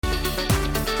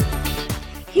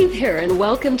Hey there, and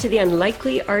welcome to the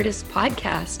Unlikely Artist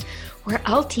Podcast, where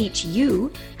I'll teach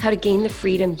you how to gain the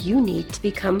freedom you need to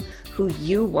become who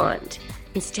you want,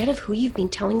 instead of who you've been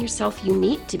telling yourself you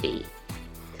need to be.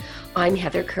 I'm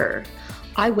Heather Kerr.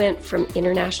 I went from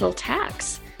international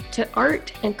tax to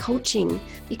art and coaching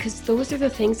because those are the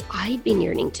things I've been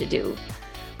yearning to do.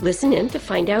 Listen in to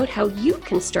find out how you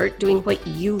can start doing what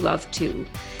you love to,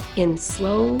 in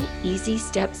slow, easy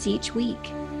steps each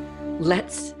week.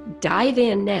 Let's dive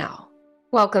in now.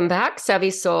 Welcome back, Savvy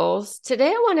Souls. Today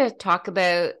I want to talk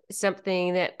about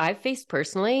something that I've faced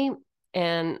personally,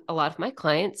 and a lot of my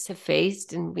clients have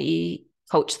faced, and we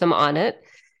coach them on it.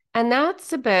 And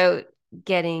that's about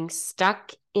getting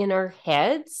stuck in our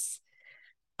heads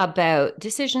about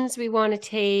decisions we want to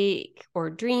take,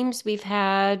 or dreams we've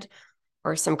had,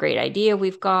 or some great idea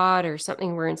we've got, or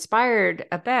something we're inspired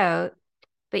about,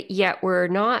 but yet we're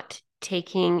not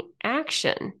taking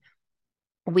action.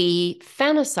 We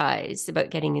fantasize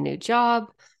about getting a new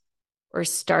job, or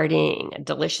starting a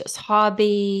delicious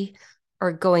hobby,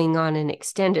 or going on an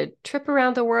extended trip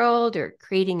around the world, or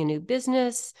creating a new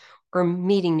business, or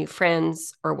meeting new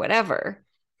friends, or whatever.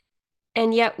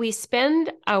 And yet we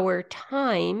spend our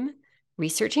time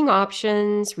researching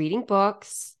options, reading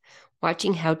books,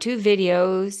 watching how-to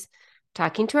videos,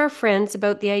 talking to our friends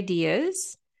about the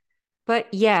ideas,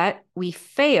 but yet we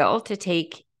fail to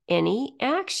take any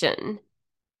action.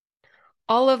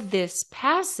 All of this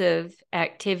passive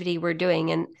activity we're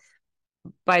doing, and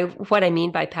by what I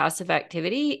mean by passive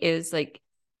activity is like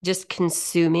just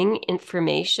consuming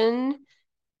information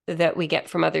that we get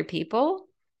from other people.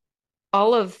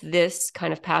 All of this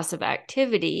kind of passive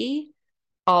activity,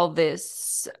 all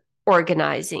this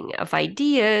organizing of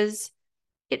ideas,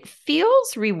 it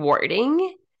feels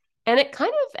rewarding, and it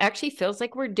kind of actually feels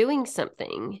like we're doing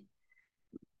something,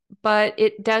 but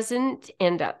it doesn't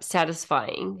end up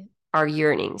satisfying our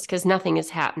yearnings because nothing is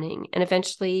happening. And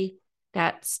eventually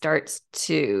that starts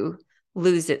to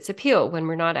lose its appeal when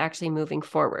we're not actually moving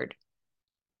forward.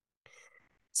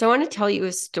 So I want to tell you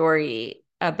a story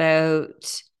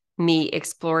about me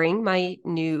exploring my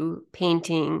new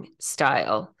painting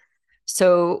style.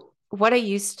 So what I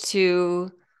used to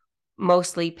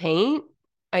mostly paint,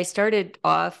 I started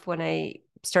off when I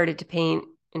started to paint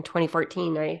in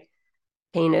 2014. I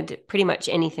painted pretty much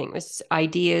anything. It was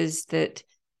ideas that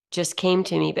just came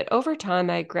to me. But over time,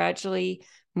 I gradually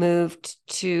moved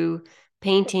to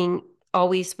painting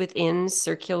always within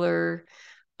circular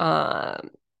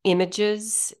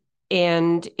images.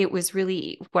 And it was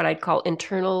really what I'd call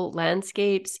internal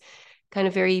landscapes, kind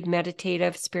of very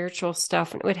meditative, spiritual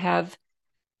stuff. And it would have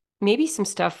maybe some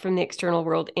stuff from the external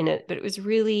world in it, but it was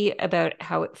really about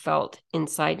how it felt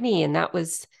inside me. And that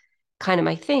was kind of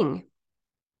my thing.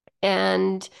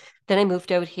 And then I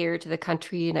moved out here to the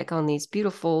country, and I go on these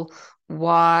beautiful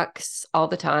walks all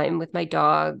the time with my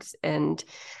dogs. And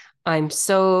I'm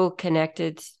so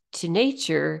connected to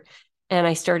nature. And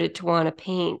I started to want to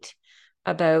paint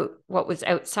about what was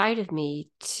outside of me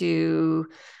to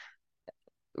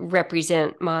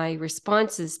represent my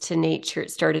responses to nature.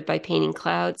 It started by painting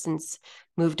clouds and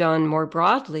moved on more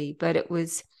broadly, but it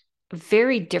was a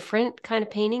very different kind of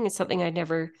painting and something I'd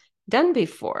never done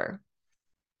before.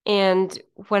 And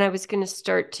when I was going to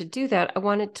start to do that, I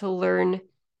wanted to learn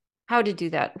how to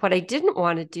do that. What I didn't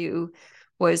want to do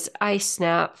was I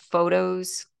snap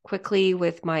photos quickly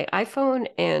with my iPhone.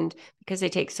 And because I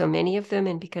take so many of them,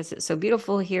 and because it's so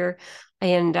beautiful here, I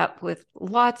end up with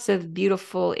lots of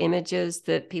beautiful images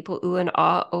that people ooh and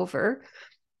ah over,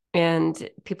 and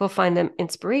people find them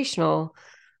inspirational.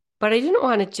 But I didn't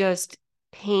want to just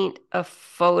paint a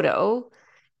photo,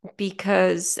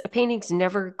 because a painting's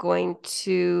never going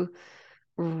to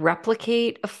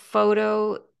replicate a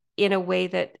photo in a way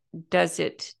that does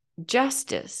it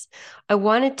justice. I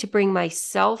wanted to bring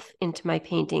myself into my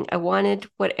painting. I wanted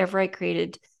whatever I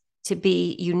created to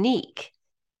be unique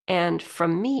and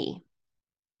from me.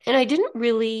 And I didn't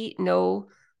really know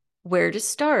where to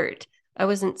start. I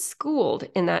wasn't schooled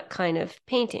in that kind of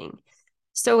painting.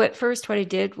 So at first, what I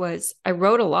did was I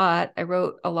wrote a lot. I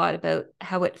wrote a lot about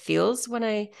how it feels when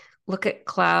I look at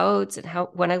clouds and how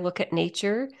when I look at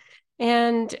nature.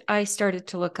 And I started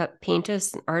to look up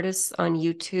painters and artists on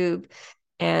YouTube.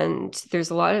 And there's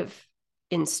a lot of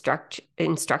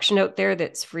instruction out there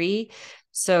that's free.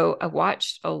 So I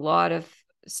watched a lot of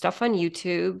stuff on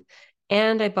YouTube,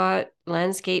 and I bought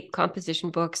landscape composition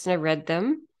books and I read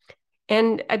them.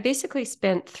 And I basically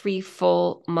spent 3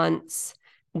 full months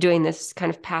doing this kind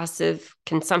of passive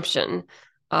consumption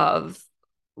of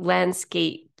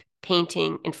landscape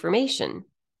painting information.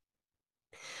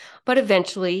 But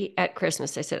eventually at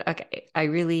Christmas, I said, okay, I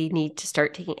really need to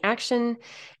start taking action.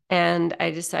 And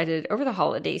I decided over the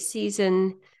holiday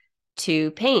season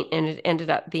to paint. And it ended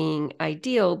up being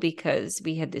ideal because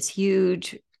we had this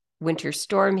huge winter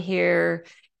storm here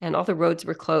and all the roads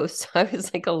were closed. So I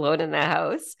was like alone in the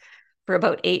house for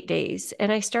about 8 days.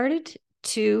 And I started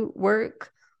to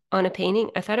work on a painting.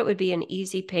 I thought it would be an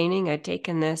easy painting. I'd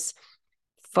taken this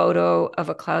photo of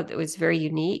a cloud that was very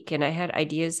unique, and I had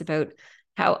ideas about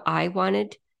how I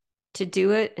wanted to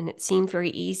do it, and it seemed very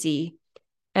easy.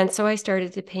 And so I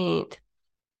started to paint,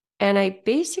 and I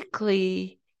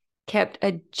basically kept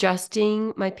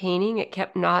adjusting my painting. It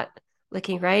kept not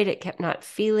looking right. It kept not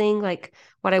feeling like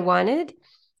what I wanted.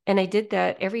 And I did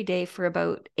that every day for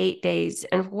about 8 days.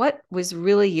 And what was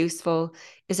really useful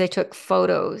is I took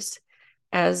photos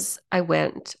as I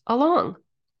went along.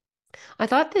 I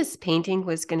thought this painting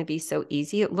was going to be so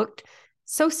easy. It looked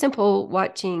so simple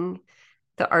watching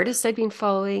the artists I'd been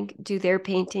following do their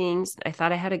paintings. I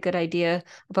thought I had a good idea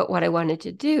about what I wanted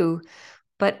to do.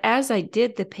 But as I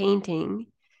did the painting,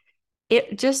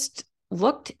 it just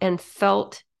looked and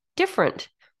felt different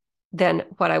than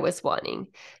what I was wanting.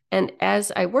 And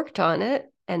as I worked on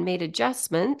it and made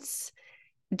adjustments,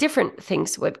 different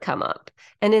things would come up.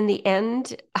 And in the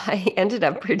end, I ended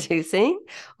up producing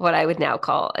what I would now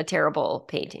call a terrible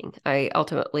painting. I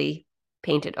ultimately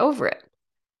painted over it.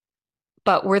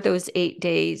 But were those 8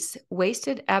 days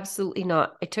wasted? Absolutely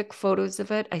not. I took photos of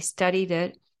it, I studied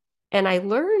it, and I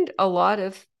learned a lot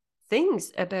of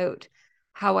things about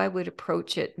how I would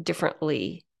approach it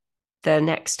differently the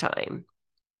next time.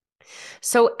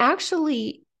 So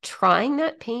actually trying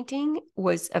that painting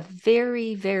was a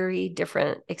very, very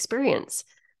different experience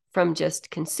from just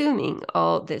consuming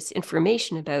all this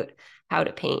information about how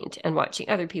to paint and watching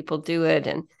other people do it,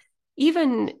 and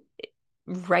even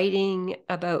writing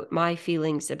about my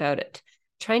feelings about it.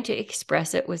 Trying to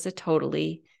express it was a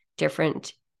totally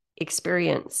different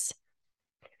experience.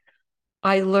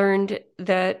 I learned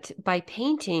that by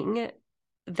painting,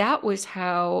 that was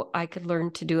how I could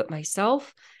learn to do it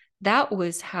myself. That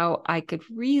was how I could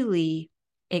really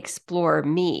explore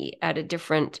me at a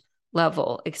different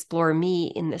level, explore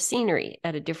me in the scenery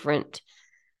at a different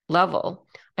level.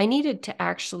 I needed to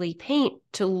actually paint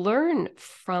to learn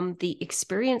from the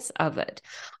experience of it.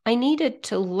 I needed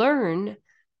to learn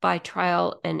by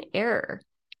trial and error.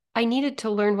 I needed to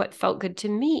learn what felt good to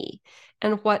me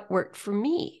and what worked for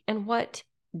me and what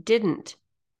didn't.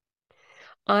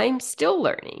 I'm still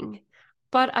learning,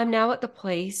 but I'm now at the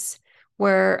place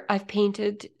where I've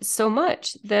painted so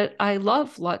much that I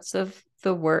love lots of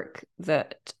the work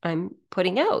that I'm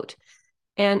putting out.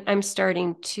 And I'm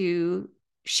starting to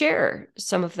share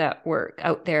some of that work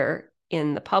out there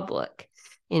in the public,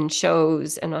 in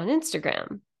shows and on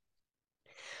Instagram.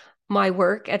 My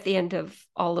work at the end of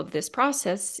all of this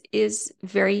process is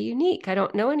very unique. I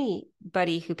don't know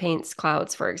anybody who paints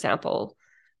clouds, for example,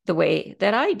 the way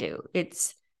that I do.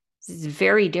 It's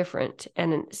very different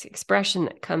and an expression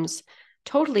that comes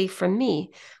totally from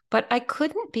me. But I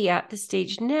couldn't be at the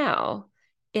stage now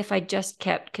if I just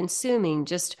kept consuming,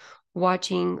 just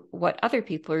watching what other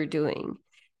people are doing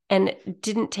and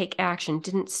didn't take action,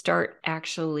 didn't start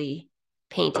actually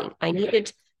painting. I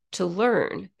needed to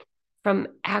learn from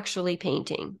actually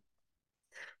painting.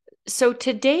 So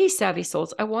today, Savvy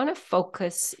Souls, I want to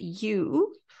focus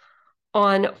you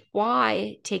on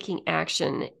why taking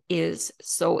action is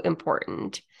so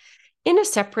important. In a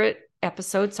separate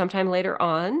episode, sometime later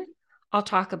on, I'll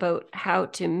talk about how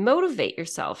to motivate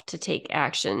yourself to take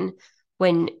action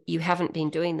when you haven't been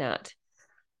doing that.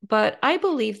 But I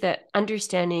believe that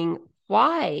understanding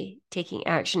why taking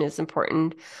action is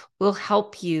important will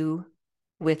help you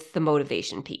with the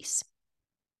motivation piece.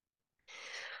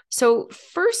 So,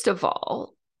 first of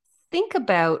all, think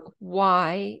about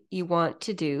why you want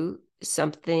to do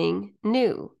something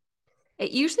new.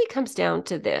 It usually comes down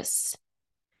to this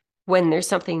when there's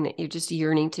something that you're just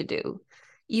yearning to do.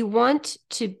 You want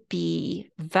to be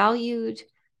valued,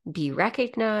 be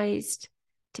recognized,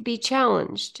 to be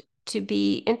challenged, to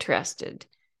be interested.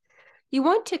 You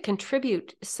want to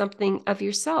contribute something of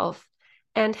yourself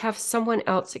and have someone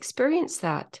else experience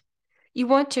that. You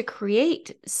want to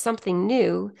create something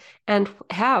new and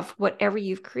have whatever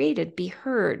you've created be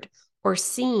heard or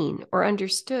seen or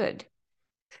understood.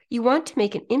 You want to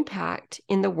make an impact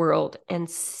in the world and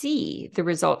see the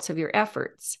results of your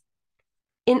efforts.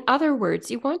 In other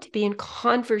words, you want to be in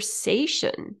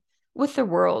conversation with the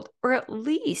world, or at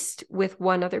least with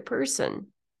one other person.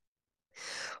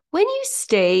 When you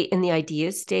stay in the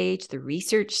idea stage, the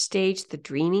research stage, the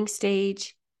dreaming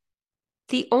stage,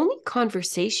 the only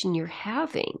conversation you're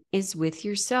having is with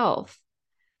yourself.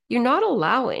 You're not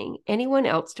allowing anyone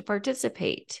else to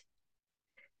participate.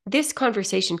 This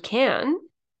conversation can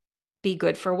be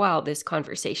good for a while, this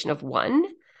conversation of one,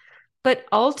 but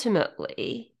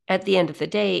ultimately, at the end of the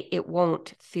day, it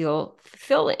won't feel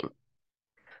fulfilling.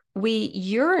 We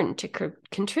yearn to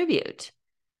contribute,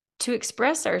 to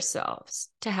express ourselves,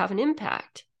 to have an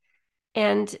impact.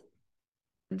 And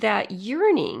that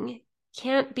yearning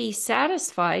can't be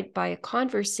satisfied by a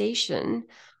conversation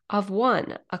of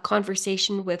one, a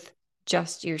conversation with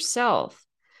just yourself.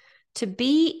 To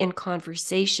be in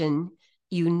conversation,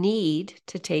 you need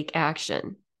to take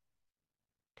action.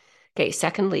 Okay,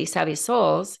 secondly, savvy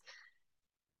souls,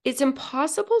 it's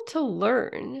impossible to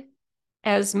learn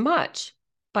as much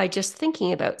by just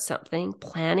thinking about something,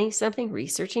 planning something,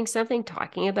 researching something,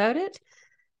 talking about it.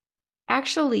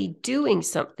 Actually doing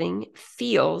something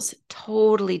feels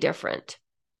totally different.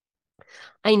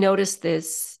 I noticed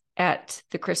this at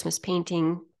the Christmas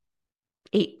painting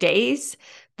 8 days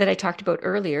that I talked about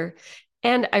earlier.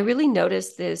 And I really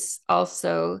noticed this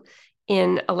also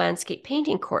in a landscape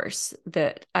painting course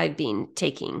that I've been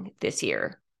taking this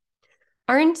year.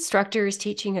 Our instructor is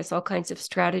teaching us all kinds of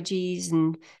strategies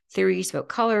and theories about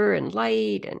color and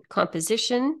light and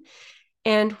composition.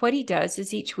 And what he does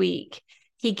is each week,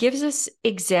 he gives us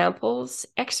examples,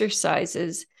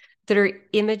 exercises that are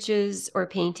images or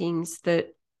paintings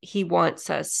that he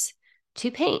wants us to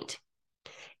paint.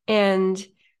 And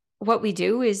what we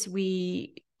do is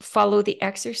we follow the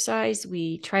exercise,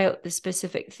 we try out the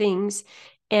specific things,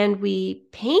 and we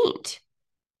paint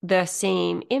the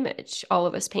same image. All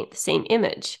of us paint the same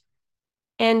image.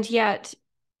 And yet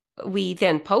we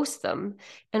then post them.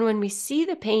 And when we see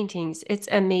the paintings, it's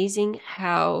amazing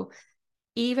how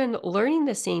even learning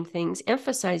the same things,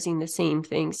 emphasizing the same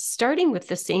things, starting with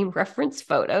the same reference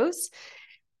photos,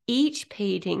 each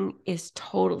painting is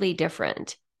totally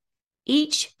different.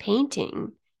 Each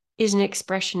painting is an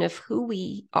expression of who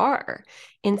we are.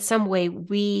 In some way,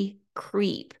 we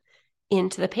creep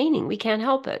into the painting. We can't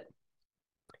help it.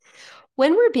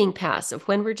 When we're being passive,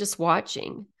 when we're just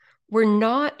watching, we're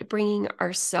not bringing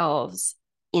ourselves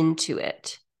into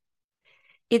it.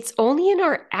 It's only in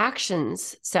our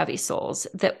actions, savvy souls,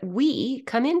 that we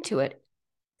come into it.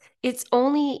 It's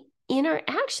only in our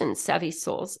actions, savvy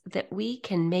souls, that we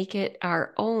can make it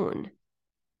our own.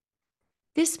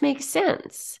 This makes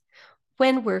sense.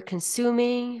 When we're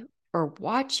consuming or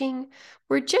watching,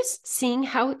 we're just seeing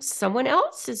how someone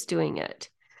else is doing it.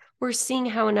 We're seeing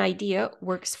how an idea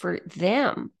works for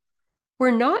them.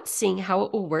 We're not seeing how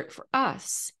it will work for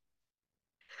us.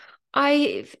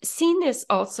 I've seen this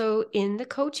also in the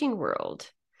coaching world.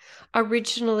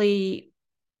 Originally,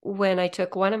 when I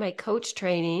took one of my coach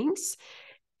trainings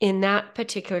in that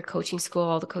particular coaching school,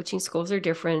 all the coaching schools are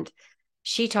different.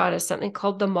 She taught us something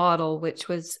called the model, which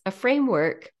was a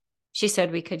framework she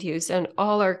said we could use in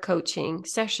all our coaching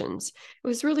sessions. It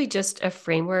was really just a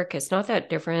framework. It's not that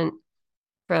different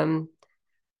from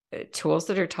tools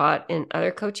that are taught in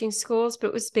other coaching schools, but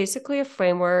it was basically a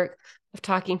framework of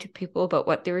talking to people about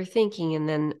what they were thinking and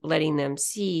then letting them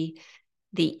see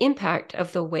the impact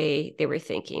of the way they were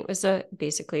thinking. It was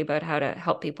basically about how to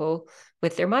help people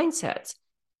with their mindsets.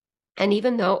 And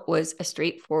even though it was a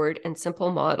straightforward and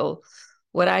simple model,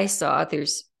 what I saw,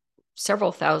 there's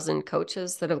several thousand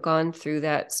coaches that have gone through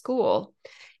that school,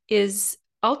 is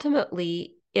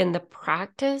ultimately in the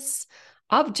practice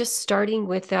of just starting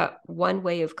with that one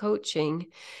way of coaching,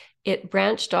 it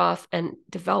branched off and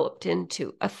developed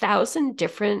into 1,000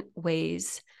 different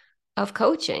ways of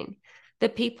coaching. The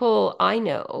people I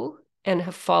know and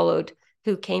have followed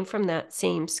who came from that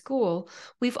same school,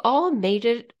 we've all made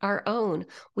it our own.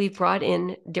 We've brought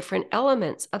in different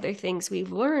elements, other things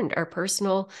we've learned, our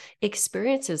personal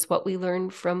experiences, what we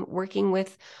learned from working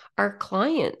with our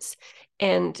clients.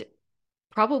 And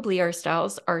probably our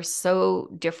styles are so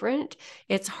different,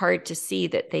 it's hard to see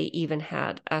that they even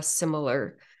had a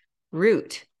similar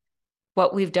root.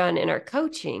 What we've done in our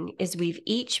coaching is we've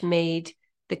each made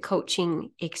the coaching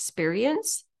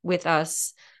experience with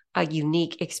us a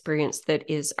unique experience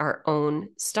that is our own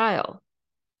style.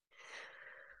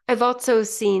 I've also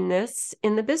seen this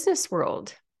in the business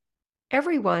world.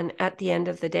 Everyone at the end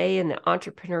of the day in the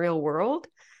entrepreneurial world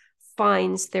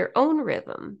finds their own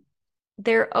rhythm,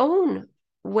 their own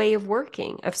way of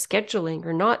working, of scheduling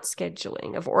or not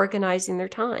scheduling, of organizing their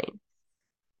time,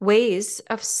 ways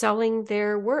of selling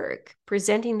their work,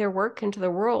 presenting their work into the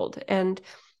world and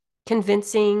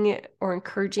convincing or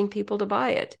encouraging people to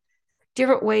buy it,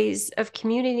 different ways of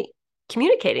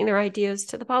communicating their ideas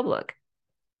to the public.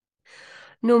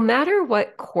 No matter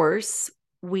what course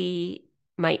we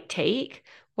might take,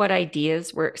 what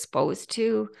ideas we're exposed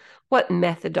to, what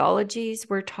methodologies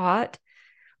we're taught,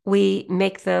 We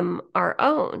make them our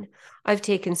own. I've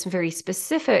taken some very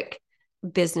specific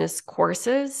business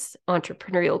courses,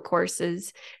 entrepreneurial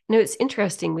courses. It's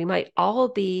interesting. We might all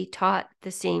be taught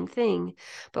the same thing,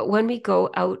 but when we go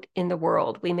out in the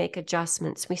world, we make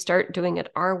adjustments. We start doing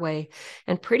it our way,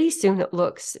 and pretty soon it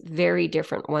looks very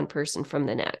different one person from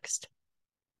the next.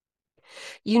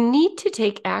 You need to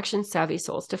take action, savvy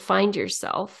souls, to find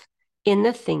yourself in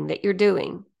the thing that you're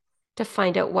doing, to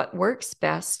find out what works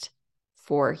best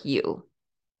for you.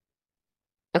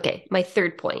 Okay, my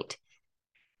third point,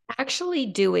 actually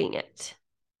doing it.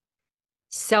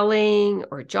 Selling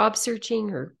or job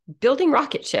searching or building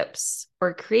rocket ships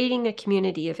or creating a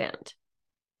community event.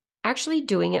 Actually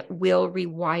doing it will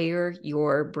rewire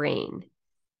your brain.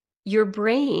 Your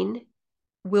brain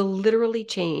will literally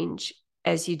change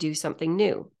as you do something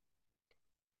new.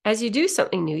 As you do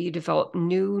something new, you develop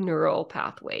new neural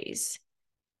pathways.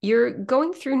 You're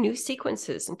going through new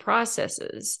sequences and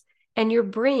processes, and your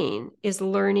brain is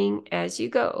learning as you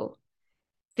go.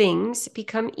 Things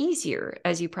become easier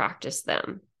as you practice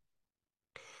them.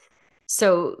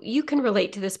 So you can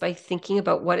relate to this by thinking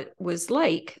about what it was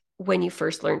like when you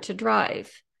first learned to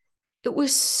drive. It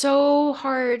was so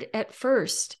hard at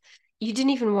first. You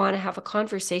didn't even want to have a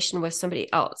conversation with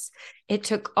somebody else. It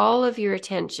took all of your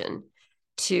attention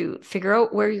to figure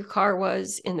out where your car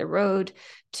was in the road,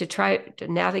 to try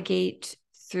to navigate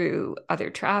through other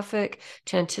traffic,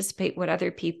 to anticipate what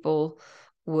other people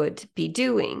would be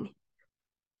doing.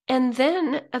 And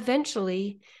then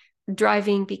eventually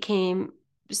driving became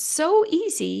so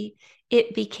easy,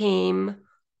 it became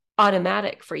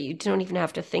automatic for you. You don't even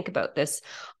have to think about this.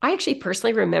 I actually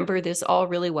personally remember this all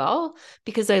really well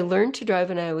because I learned to drive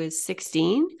when I was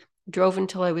 16, drove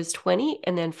until I was 20,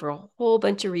 and then for a whole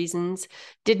bunch of reasons,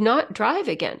 did not drive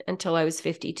again until I was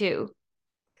 52.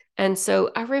 And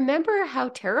so I remember how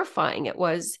terrifying it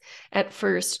was at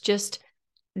first, just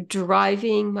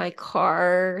driving my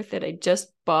car that I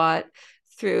just bought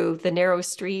through the narrow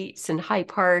streets in High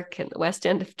Park and the West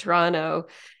End of Toronto.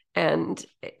 And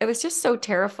it was just so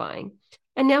terrifying.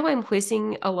 And now I'm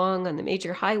whizzing along on the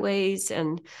major highways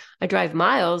and I drive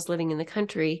miles living in the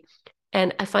country.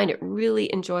 And I find it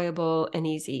really enjoyable and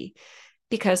easy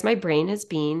because my brain has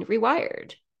been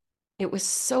rewired. It was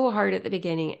so hard at the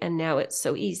beginning, and now it's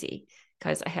so easy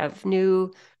because I have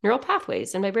new neural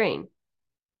pathways in my brain.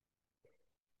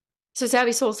 So,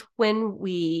 savvy souls, when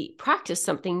we practice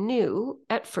something new,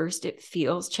 at first it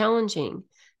feels challenging.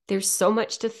 There's so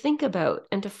much to think about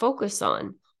and to focus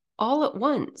on all at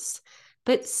once.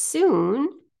 But soon,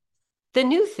 the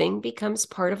new thing becomes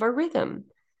part of our rhythm.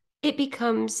 It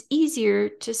becomes easier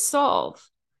to solve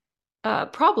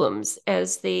problems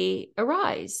as they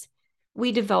arise.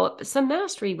 We develop some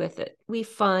mastery with it. We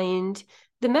find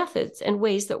the methods and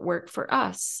ways that work for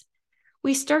us.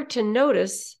 We start to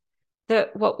notice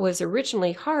that what was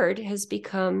originally hard has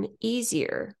become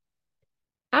easier.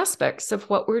 Aspects of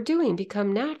what we're doing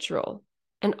become natural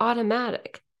and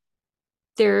automatic.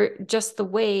 They're just the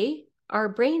way our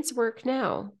brains work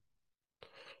now.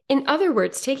 In other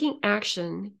words, taking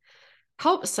action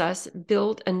helps us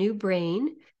build a new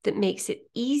brain that makes it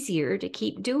easier to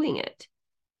keep doing it.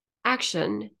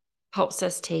 Action helps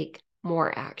us take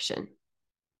more action.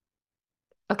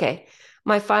 Okay,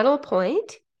 my final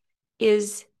point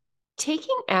is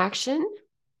taking action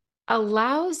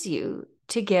allows you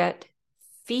to get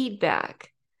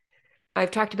feedback. I've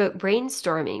talked about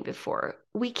brainstorming before.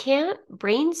 We can't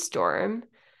brainstorm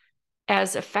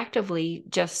as effectively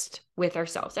just with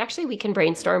ourselves. Actually, we can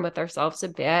brainstorm with ourselves a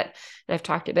bit. And I've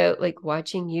talked about like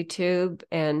watching YouTube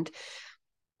and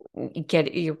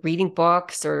reading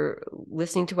books or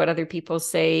listening to what other people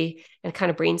say and kind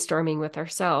of brainstorming with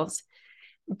ourselves.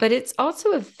 But it's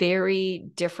also a very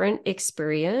different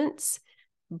experience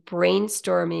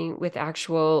brainstorming with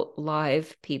actual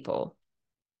live people.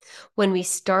 When we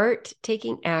start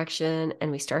taking action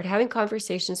and we start having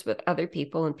conversations with other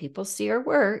people and people see our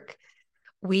work,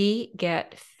 we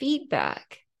get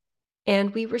feedback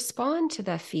and we respond to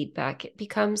that feedback. It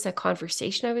becomes a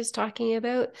conversation I was talking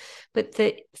about, but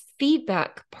the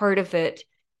feedback part of it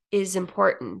is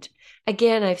important.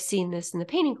 Again, I've seen this in the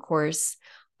painting course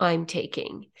I'm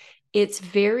taking. It's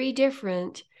very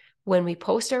different when we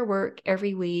post our work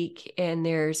every week and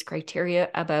there's criteria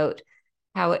about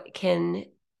how it can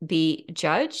be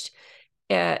judged,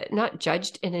 not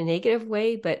judged in a negative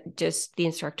way, but just the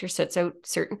instructor sets out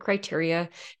certain criteria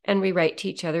and we write to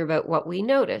each other about what we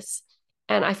notice.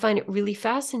 And I find it really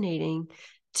fascinating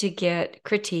to get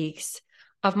critiques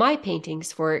of my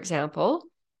paintings, for example,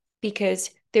 because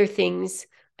they're things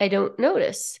I don't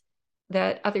notice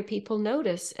that other people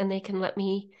notice and they can let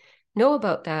me know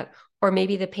about that. Or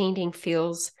maybe the painting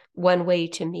feels one way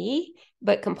to me,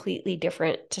 but completely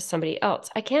different to somebody else.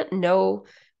 I can't know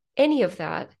any of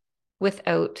that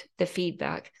without the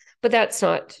feedback. But that's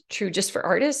not true just for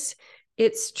artists.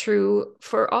 It's true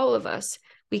for all of us.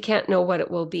 We can't know what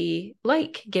it will be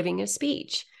like giving a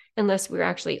speech unless we're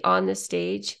actually on the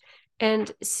stage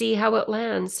and see how it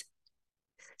lands.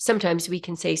 Sometimes we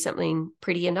can say something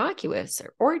pretty innocuous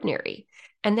or ordinary,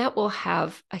 and that will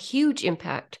have a huge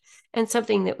impact. And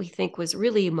something that we think was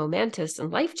really momentous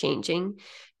and life-changing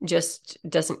just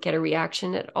doesn't get a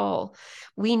reaction at all.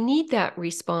 We need that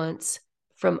response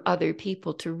from other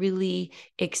people to really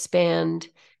expand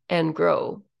and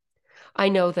grow. I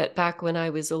know that back when I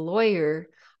was a lawyer,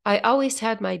 I always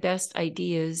had my best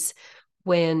ideas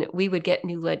when we would get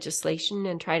new legislation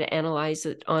and try to analyze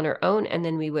it on our own. And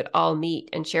then we would all meet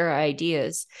and share our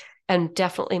ideas. And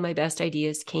definitely my best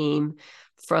ideas came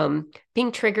from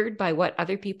being triggered by what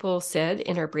other people said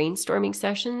in our brainstorming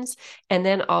sessions. And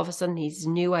then all of a sudden, these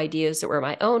new ideas that were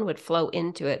my own would flow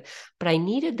into it. But I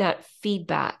needed that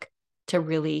feedback to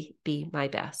really be my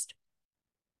best.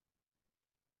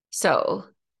 So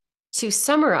to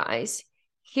summarize,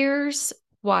 here's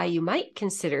why you might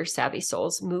consider Savvy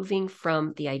Souls moving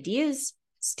from the ideas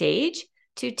stage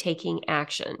to taking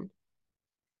action.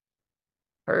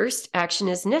 First, action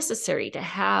is necessary to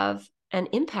have an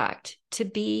impact, to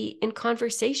be in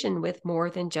conversation with more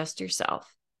than just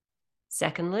yourself.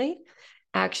 Secondly,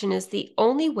 action is the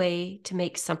only way to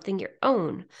make something your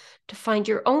own, to find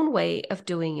your own way of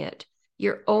doing it,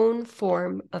 your own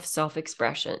form of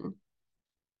self-expression.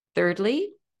 Thirdly,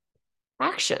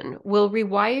 action will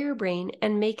rewire your brain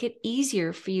and make it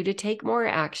easier for you to take more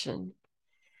action.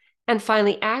 And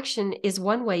finally, action is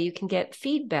one way you can get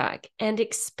feedback and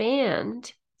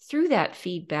expand through that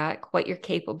feedback what you're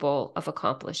capable of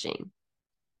accomplishing.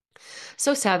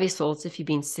 So Savvy Souls, if you've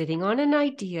been sitting on an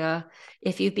idea,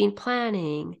 if you've been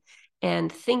planning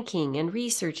and thinking and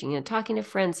researching and talking to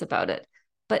friends about it,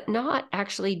 but not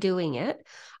actually doing it,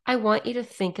 I want you to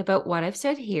think about what I've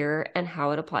said here and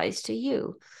how it applies to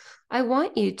you. I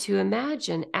want you to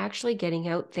imagine actually getting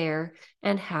out there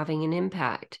and having an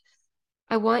impact.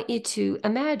 I want you to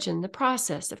imagine the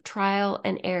process of trial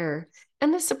and error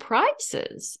and the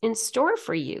surprises in store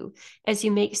for you as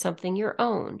you make something your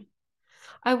own.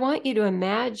 I want you to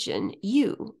imagine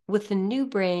you with a new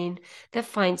brain that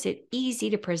finds it easy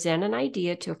to present an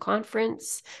idea to a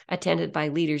conference attended by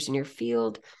leaders in your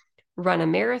field, run a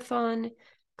marathon,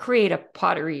 create a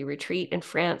pottery retreat in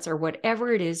France, or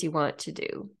whatever it is you want to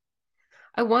do.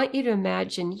 I want you to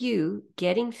imagine you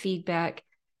getting feedback,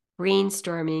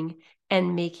 brainstorming,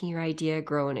 and making your idea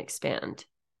grow and expand.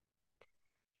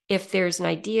 If there's an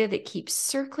idea that keeps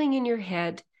circling in your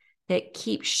head, that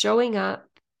keeps showing up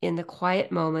in the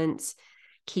quiet moments,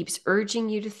 keeps urging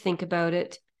you to think about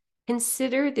it,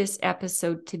 consider this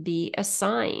episode to be a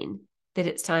sign that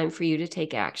it's time for you to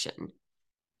take action.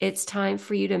 It's time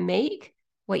for you to make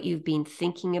what you've been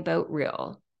thinking about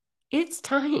real. It's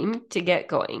time to get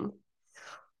going.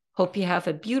 Hope you have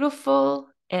a beautiful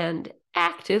and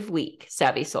active week,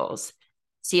 Savvy Souls.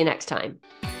 See you next time.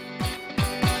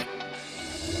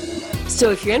 So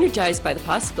if you're energized by the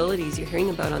possibilities you're hearing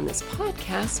about on this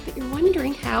podcast, but you're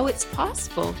wondering how it's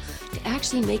possible to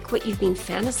actually make what you've been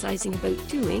fantasizing about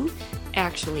doing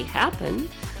actually happen,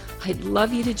 I'd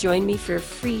love you to join me for a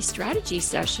free strategy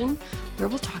session where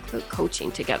we'll talk about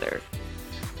coaching together.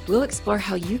 We'll explore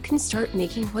how you can start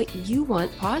making what you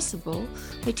want possible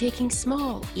by taking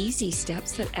small, easy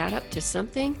steps that add up to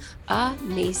something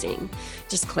amazing.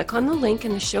 Just click on the link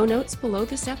in the show notes below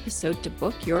this episode to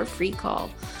book your free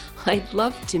call. I'd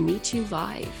love to meet you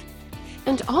live.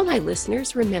 And all my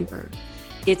listeners, remember,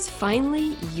 it's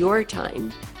finally your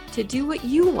time to do what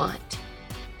you want.